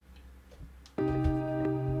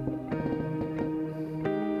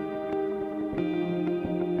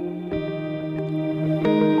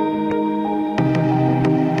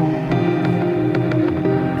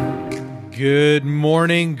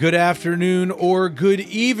morning, good afternoon, or good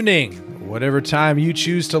evening. Whatever time you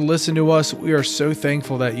choose to listen to us, we are so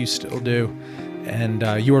thankful that you still do. And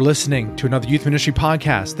you are listening to another youth ministry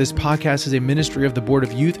podcast. This podcast is a ministry of the Board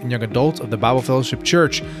of Youth and Young Adults of the Bible Fellowship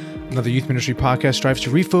Church. Another youth ministry podcast strives to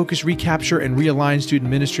refocus, recapture, and realign student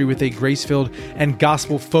ministry with a grace-filled and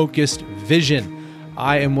gospel-focused vision.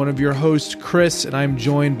 I am one of your hosts, Chris, and I'm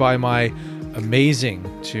joined by my amazing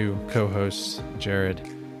two co-hosts, Jared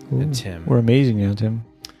and Tim. We're amazing now, Tim.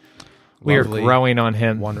 We are growing on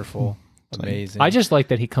him. Wonderful. Amazing. I just like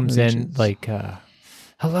that he comes in like,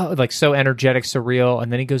 hello, like so energetic, so real,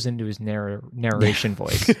 and then he goes into his narration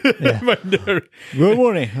voice. Good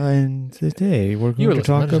morning. And today we're going to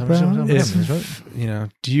talk about...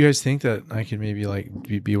 do you guys think that I could maybe like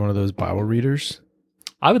be one of those Bible readers?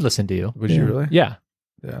 I would listen to you. Would you really? Yeah.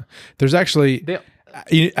 Yeah. There's actually...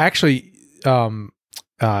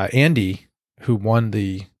 Andy, who won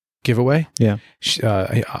the giveaway. Yeah.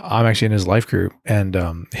 I'm actually in his life group,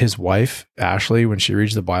 and his wife, Ashley, when she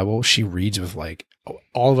reads the Bible, she reads with like,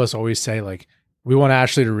 all of us always say like, we want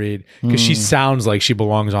Ashley to read because she sounds like she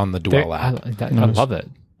belongs on the Dwell app. I love it.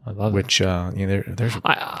 I love Which,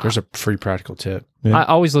 there's a free practical tip. Yeah. I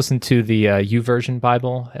always listen to the YouVersion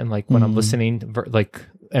Bible, and like when I'm listening,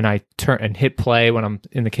 and I turn and hit play when I'm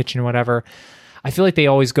in the kitchen or whatever, I feel like they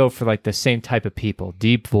always go for like the same type of people,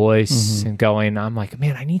 deep voice and going, I'm like,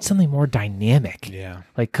 man, I need something more dynamic. Yeah.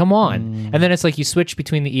 Like, come on. And then it's like you switch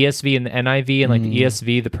between the ESV and the NIV, and like the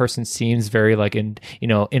ESV, the person seems very like,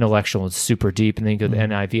 intellectual and super deep. And then you go to the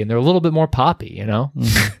NIV and they're a little bit more poppy, you know?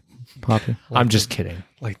 Poppy. I'm just kidding.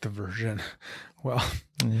 Like the version. Well,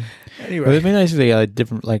 anyway. But it'd be nice if they got a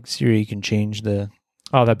different, like Siri can change the...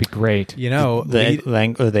 Oh, that'd be great.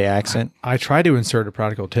 The accent. I tried to insert a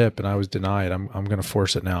practical tip and I was denied. I'm going to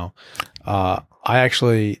force it now.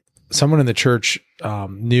 Someone in the church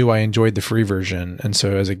knew I enjoyed the free version, and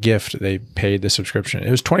so as a gift, they paid the subscription.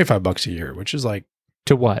 It was $25 a year, which is like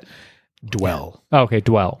to what? Dwell. Oh, okay,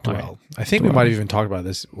 Dwell. Dwell. Right. I think we might have even talked about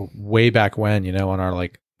this way back when, on our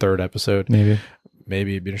like third episode. Maybe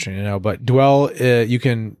it'd be interesting to know. But Dwell, you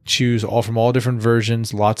can choose from all different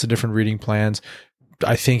versions, lots of different reading plans.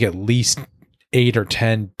 I think at least 8 or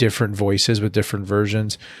 10 different voices with different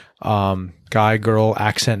versions. Guy, girl,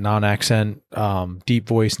 accent, non-accent, deep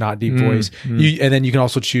voice, not deep voice. And then you can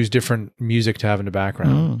also choose different music to have in the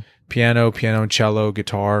background. Piano, cello,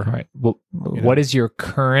 guitar. All right. Well, what is your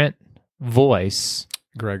current voice?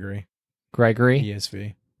 Gregory.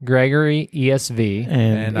 ESV.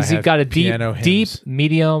 And has he got a deep,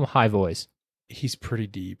 medium, high voice? He's pretty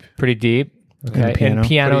deep. Pretty deep. Okay, and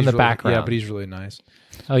piano in the background. Yeah, but he's really nice.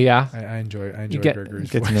 Oh yeah, I enjoy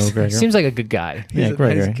Gregory's voice. To know Gregory. Seems like a good guy. Yeah,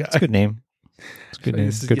 Gregory. Nice guy. It's a good name. It's a good name.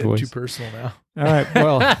 This is good getting voice. too personal now. All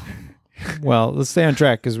right. Well, let's stay on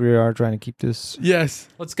track because we are trying to keep this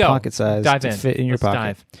Let's go. Pocket size Dive to in. fit in your Let's pocket.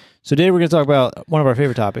 Dive. So today we're going to talk about one of our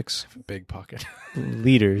favorite topics: big pocket.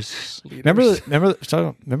 Leaders. Remember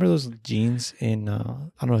those jeans in? I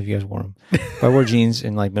don't know if you guys wore them. But I wore jeans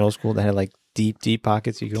in like middle school that had like deep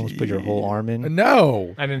pockets. You could almost put your whole arm in.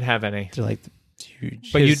 No, I didn't have any. They're like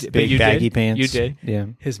huge, but you baggy did? pants. You did. Yeah.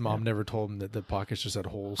 His mom never told him that the pockets just had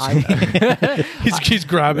holes. He's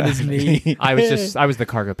grabbing his knee. I was the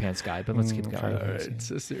cargo pants guy. But let's keep going. All right,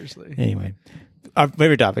 so seriously. Anyway, our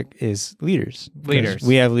favorite topic is leaders. Leaders.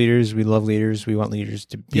 We have leaders. We love leaders. We want leaders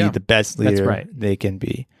to be the best leader they can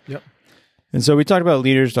be. Yep. And so we talked about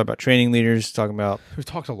leaders, talked about training leaders, We've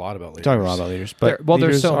talked a lot about leaders. But they're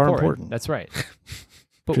leaders so are important. That's right.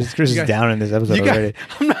 But Chris is down in this episode already.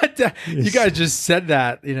 I'm not down. You guys just said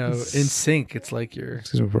that, in sync. It's like you're...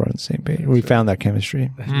 Because we're on the same page. We found that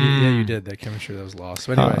chemistry. Yeah, you did. That chemistry that was lost.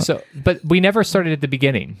 So anyway. But we never started at the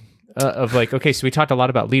beginning of like, okay, so we talked a lot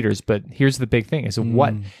about leaders, but here's the big thing is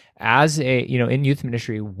what, as a, in youth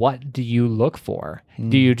ministry, what do you look for?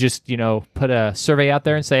 Do you just, put a survey out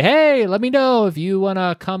there and say, hey, let me know if you want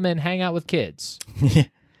to come and hang out with kids?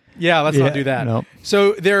 Yeah, let's not do that. No.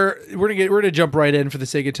 So we're gonna jump right in for the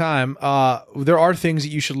sake of time. There are things that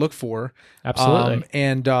you should look for. Absolutely.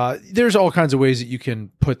 And there's all kinds of ways that you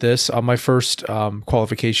can put this. On my first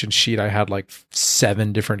qualification sheet, I had like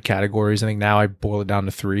 7 different categories. I think now I boil it down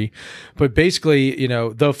to 3. But basically,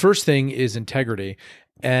 the first thing is integrity.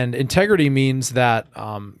 And integrity means that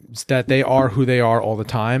that they are who they are all the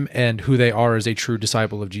time and who they are as a true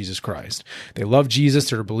disciple of Jesus Christ. They love Jesus,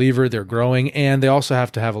 they're a believer, they're growing, and they also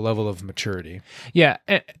have to have a level of maturity. Yeah,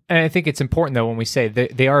 and I think it's important, though, when we say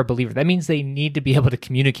they are a believer, that means they need to be able to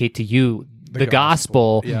communicate to you the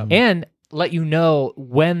gospel. Yeah. And let you know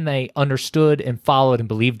when they understood and followed and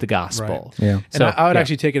believed the gospel. Yeah. And So, I would yeah.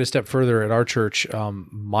 actually take it a step further at our church.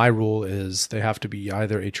 My rule is they have to be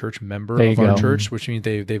either a church member There you of our go. church, which means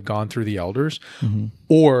they've gone through the elders, Mm-hmm.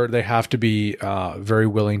 or they have to be very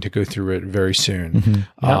willing to go through it very soon.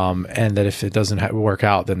 And that if it doesn't work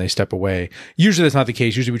out, then they step away. Usually that's not the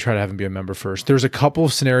case. Usually we try to have them be a member first. There's a couple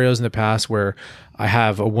of scenarios in the past where I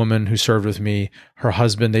have a woman who served with me. Her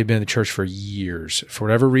husband, they've been in the church for years. For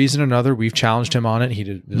whatever reason or another, we've challenged him on it. He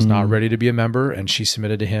is not ready to be a member, and she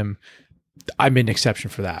submitted to him. I made an exception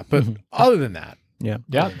for that. But other than that, Yeah.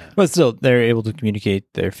 Yeah. But still, they're able to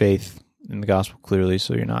communicate their faith in the gospel clearly,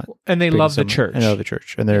 so you're not. And they bringing love the someone- church. and they love the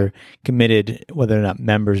church, and they're committed, whether they're not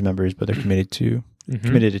members, but they're committed to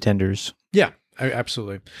committed attenders. yeah,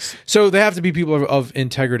 absolutely. So they have to be people of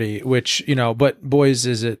integrity, which, but boys,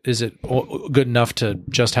 is it good enough to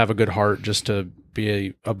just have a good heart, just to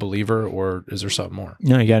be a believer, or is there something more?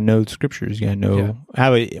 No, you got to know the scriptures. You got to know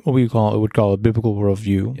how what we would call a biblical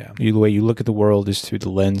worldview. Yeah. The way you look at the world is through the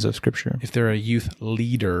lens of scripture. If they're a youth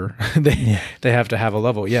leader, they have to have a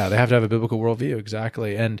level. Yeah, they have to have a biblical worldview.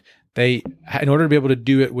 Exactly. And they, in order to be able to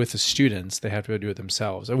do it with the students, they have to be able to do it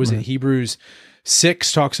themselves. It was in Hebrews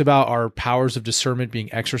 6 talks about our powers of discernment being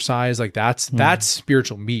exercised. Like that's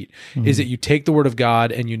spiritual meat, is that you take the word of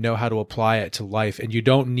God and you know how to apply it to life. And you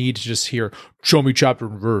don't need to just hear, show me chapter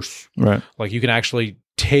and verse. Right. Like you can actually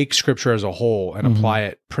take scripture as a whole and apply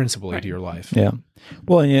it principally to your life. Yeah.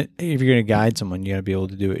 Well, and yet, if you're going to guide someone, you got to be able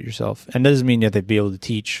to do it yourself. And that doesn't mean you have to be able to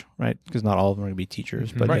teach, right? Because not all of them are going to be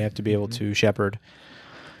teachers, but Right. they have to be able to shepherd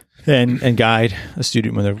and guide a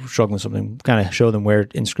student when they're struggling with something, kind of show them where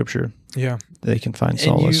in scripture Yeah. they can find And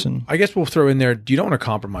solace. I guess we'll throw in there, you don't want to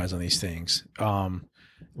compromise on these things.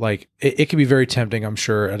 Like it can be very tempting, I'm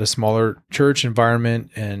sure, at a smaller church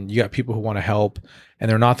environment, and you got people who want to help and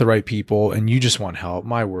they're not the right people, and you just want help.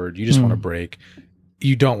 My word, you just want to break.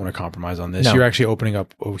 You don't want to compromise on this. No. You're actually opening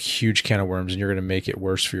up a huge can of worms, and you're going to make it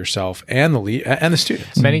worse for yourself and the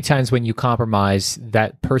students. Many times when you compromise,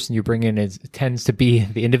 that person you bring in tends to be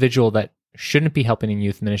the individual that shouldn't be helping in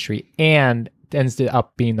youth ministry and ends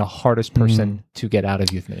up being the hardest person to get out of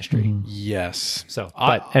youth ministry. Yes. So,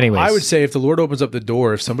 but anyways. I would say if the Lord opens up the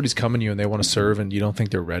door, if somebody's coming to you and they want to serve and you don't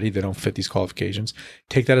think they're ready, they don't fit these qualifications,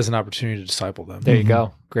 take that as an opportunity to disciple them. There you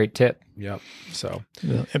go. Great tip. Yep. So,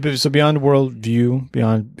 So beyond worldview,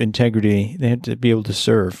 beyond integrity, they have to be able to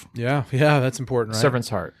serve. yeah, that's important, right? Servant's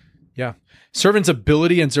heart. Yeah. Servant's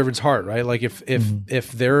ability and servant's heart, right? Like if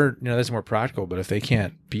they're, that's more practical, but if they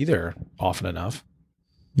can't be there often enough,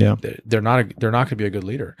 Yeah. they're not going to be a good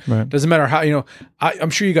leader. Right. Doesn't matter how, I'm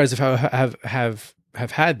sure you guys have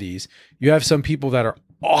had these. You have some people that are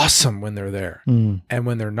awesome when they're there, and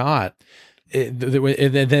when they're not,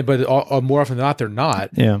 but more often than not, they're not.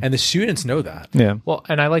 Yeah. And the students know that. Yeah. Well,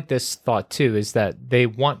 and I like this thought too, is that they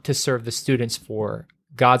want to serve the students for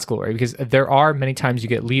God's glory, because there are many times you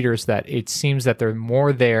get leaders that it seems that they're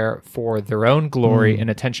more there for their own glory and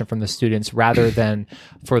attention from the students rather than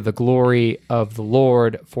for the glory of the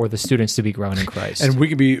Lord, for the students to be grown in Christ. And we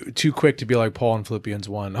can be too quick to be like Paul in Philippians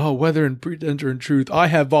 1. Oh, whether in pretense or in truth, I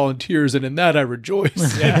have volunteers, and in that I rejoice.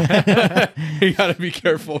 You got to be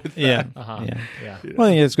careful with that. Yeah. Yeah. Well,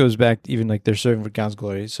 I think this goes back to even like they're serving for God's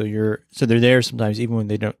glory. So they're there sometimes even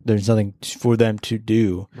when there's nothing for them to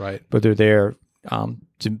do, Right. but they're there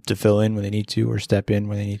to fill in when they need to, or step in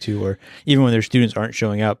when they need to, or even when their students aren't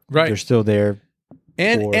showing up, Right. they're still there.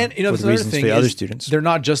 And for that's another reasons thing for the other is students. they're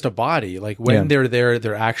not just a body. Like when they're there,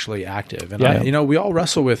 they're actually active. And Yeah. we all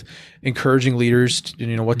wrestle with encouraging leaders,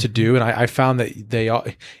 what to do. And I found that they all,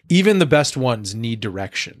 even the best ones, need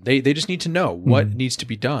direction. They just need to know what needs to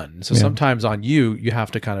be done. So sometimes on you have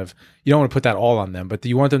to you don't want to put that all on them, but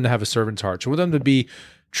you want them to have a servant's heart. You want them to be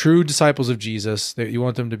true disciples of Jesus. You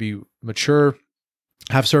want them to be mature,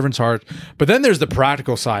 have servant's heart. But then there's the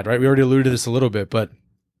practical side, right? We already alluded to this a little bit, but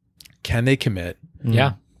can they commit?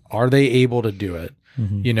 Yeah. Are they able to do it?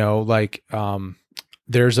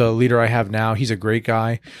 There's a leader I have now. He's a great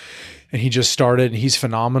guy, and he just started, and he's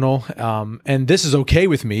phenomenal. And this is okay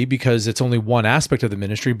with me because it's only one aspect of the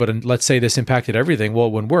ministry, but let's say this impacted everything. Well,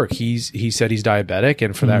 it wouldn't work. He said he's diabetic,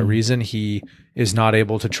 and for that reason, he is not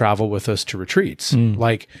able to travel with us to retreats.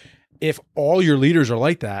 Like, if all your leaders are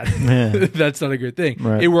like that, that's not a good thing.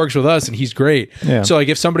 Right. It works with us, and he's great. Yeah. So like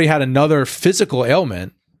if somebody had another physical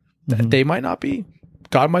ailment, they might not be,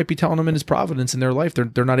 God might be telling them in his providence in their life,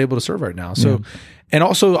 they're not able to serve right now. So, and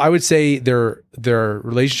also I would say their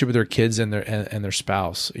relationship with their kids and their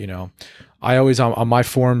spouse, I always, on my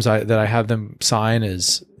forms that I have them sign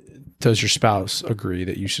is, does your spouse agree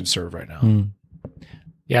that you should serve right now?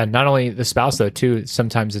 Yeah, not only the spouse though, too.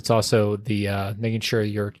 Sometimes it's also the making sure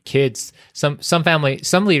your kids. Some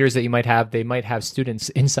leaders that you might have, they might have students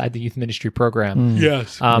inside the youth ministry program.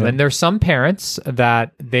 Yes, and there's some parents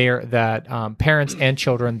that parents and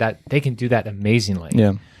children that they can do that amazingly.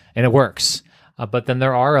 Yeah. And it works. But then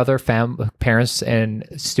there are other parents and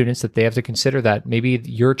students that they have to consider that maybe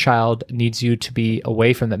your child needs you to be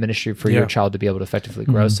away from that ministry for your child to be able to effectively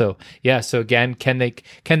grow. So so again, can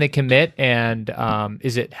they commit, and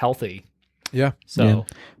is it healthy? Yeah. So,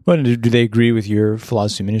 But do they agree with your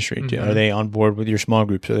philosophy ministry? Are they on board with your small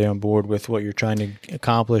groups? Are they on board with what you're trying to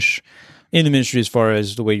accomplish in the ministry, as far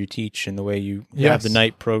as the way you teach and the way you have the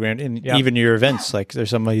night program, and even your events? Like, there's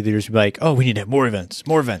some leaders who be like, oh, we need to have more events,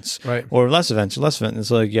 right? Or less events. And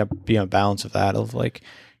so, like, you have to be on balance of that. Of like,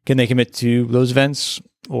 can they commit to those events,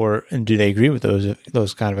 and do they agree with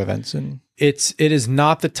those kind of events? And it is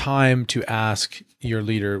not the time to ask your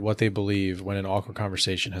leader what they believe when an awkward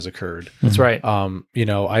conversation has occurred. That's right.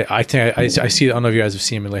 I think I see, I don't know if you guys have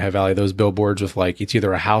seen in Lehigh Valley, those billboards with like, it's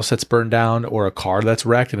either a house that's burned down or a car that's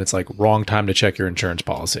wrecked, and it's like, wrong time to check your insurance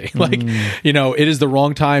policy. Like, it is the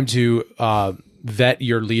wrong time to vet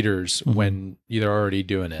your leaders when they're already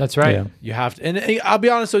doing it. That's right. Yeah. You have to, and I'll be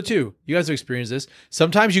honest though too, you guys have experienced this.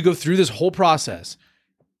 Sometimes you go through this whole process,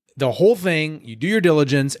 the whole thing, you do your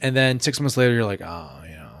diligence, and then 6 months later you're like,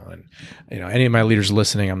 any of my leaders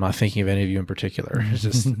listening, I'm not thinking of any of you in particular. It's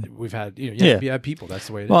just, we've had, you have people. That's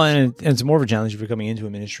the way it is. Well, and it's more of a challenge if you're coming into a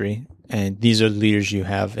ministry, and these are the leaders you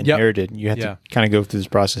have inherited. You have to kind of go through this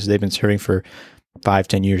process. They've been serving for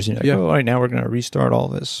 5-10 years. Like, all right, now we're going to restart all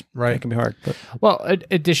this. Right. It can be hard. But. Well,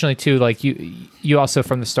 additionally too, like you also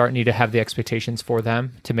from the start need to have the expectations for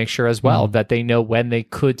them to make sure as well that they know when they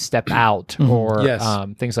could step out or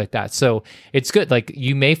things like that. So it's good. Like,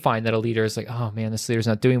 you may find that a leader is like, oh man, this leader's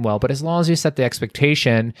not doing well. But as long as you set the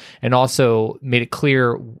expectation and also made it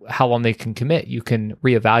clear how long they can commit, you can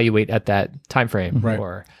reevaluate at that time frame,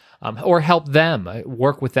 right? Or help them,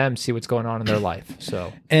 work with them, see what's going on in their life.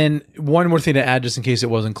 So, and one more thing to add, just in case it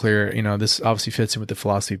wasn't clear, this obviously fits in with the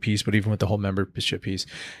philosophy piece, but even with the whole membership piece,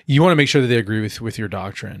 you want to make sure that they agree with your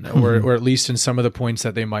doctrine, or at least in some of the points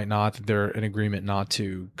that they might not, that they're in agreement not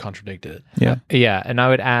to contradict it. Yeah. And I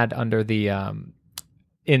would add under the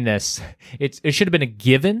in this, it should have been a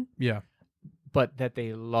given. Yeah. But that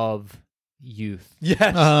they love youth.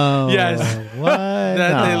 Yes. Oh, yes. What?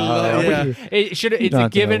 It's a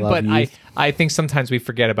given, but I think sometimes we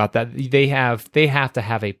forget about that. They have to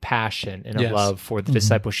have a passion and a love for the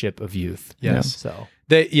discipleship of youth. Yes. So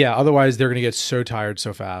otherwise they're going to get so tired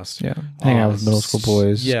so fast. Yeah. Hang out with middle school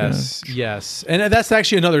boys. Yes. Yes. And that's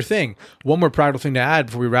actually another thing. One more practical thing to add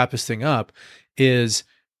before we wrap this thing up is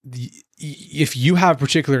if you have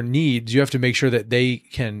particular needs, you have to make sure that they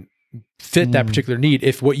can fit that particular need.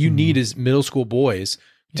 If what you need is middle school boys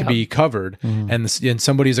to be covered, and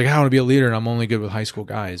somebody's like, I want to be a leader and I'm only good with high school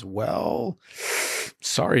guys. Well,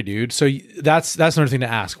 sorry, dude. So that's another thing to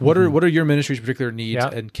ask. What are your ministry's particular needs,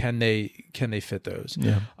 and can they fit those?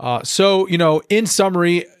 Yeah. So in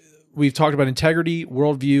summary, we've talked about integrity,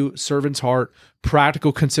 worldview, servant's heart,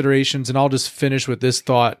 practical considerations, and I'll just finish with this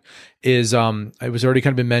thought: is it was already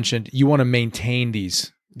kind of been mentioned. You want to maintain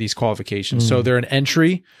these qualifications. So they're an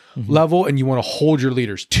entry level, and you want to hold your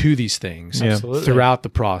leaders to these things throughout the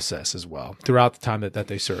process as well, throughout the time that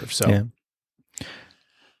they serve. So,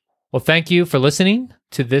 Well, thank you for listening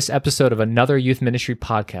to this episode of another Youth Ministry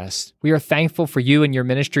podcast. We are thankful for you and your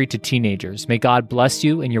ministry to teenagers. May God bless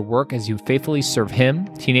you in your work as you faithfully serve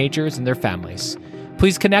Him, teenagers, and their families.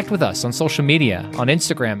 Please connect with us on social media, on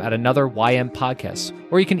Instagram at Another YM Podcast,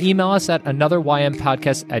 or you can email us at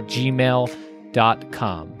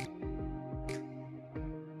anotherYMPodcast@gmail.com.